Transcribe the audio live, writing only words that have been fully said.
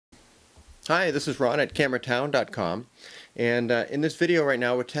Hi, this is Ron at cameratown.com, and in this video right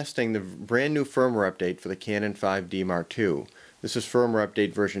now we're testing the brand new firmware update for the Canon 5D Mark II. This is firmware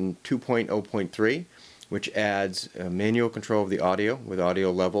update version 2.0.3, which adds manual control of the audio with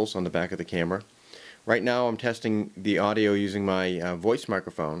audio levels on the back of the camera. Right now I'm testing the audio using my voice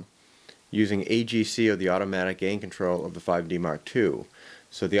microphone using AGC, or the automatic gain control of the 5D Mark II.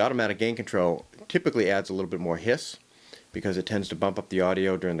 So the automatic gain control typically adds a little bit more hiss, because it tends to bump up the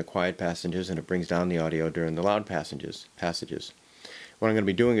audio during the quiet passages and it brings down the audio during the loud passages. What I'm going to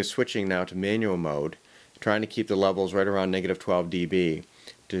be doing is switching now to manual mode, trying to keep the levels right around -12 dB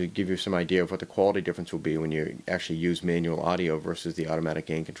to give you some idea of what the quality difference will be when you actually use manual audio versus the automatic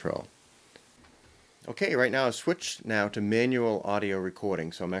gain control. Okay, right now I've switched now to manual audio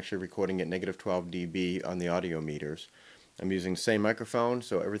recording, so I'm actually recording at -12 dB on the audio meters. I'm using the same microphone,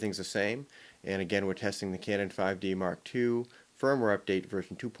 so everything's the same. And again, we're testing the Canon 5D Mark II firmware update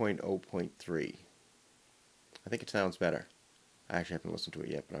version 2.0.3. I think it sounds better. I actually haven't listened to it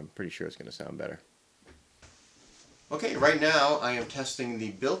yet, but I'm pretty sure it's going to sound better. Okay, right now I am testing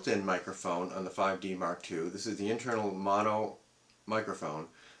the built-in microphone on the 5D Mark II. This is the internal mono microphone,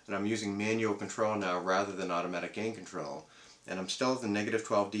 and I'm using manual control now rather than automatic gain control. And I'm still at the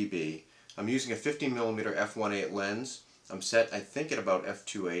 -12 dB. I'm using a 15mm f1.8 lens. I'm set, I think, at about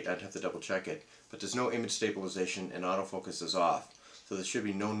f2.8. I'd have to double check it, but there's no image stabilization and autofocus is off, so there should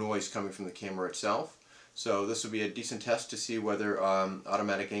be no noise coming from the camera itself. So this will be a decent test to see whether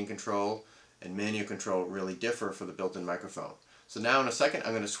automatic gain control and manual control really differ for the built-in microphone. So now in a second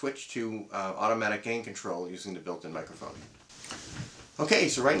I'm going to switch to automatic gain control using the built-in microphone. Okay,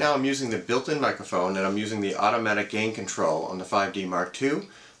 so right now I'm using the built-in microphone and I'm using the automatic gain control on the 5D Mark II.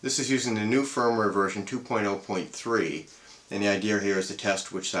 This is using the new firmware version 2.0.3, and the idea here is to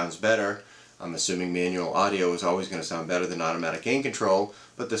test which sounds better. I'm assuming manual audio is always going to sound better than automatic gain control,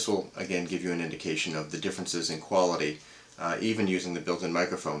 but this will again give you an indication of the differences in quality, even using the built-in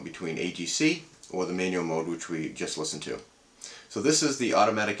microphone between AGC or the manual mode, which we just listened to. So this is the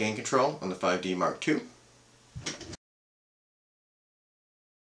automatic gain control on the 5D Mark II.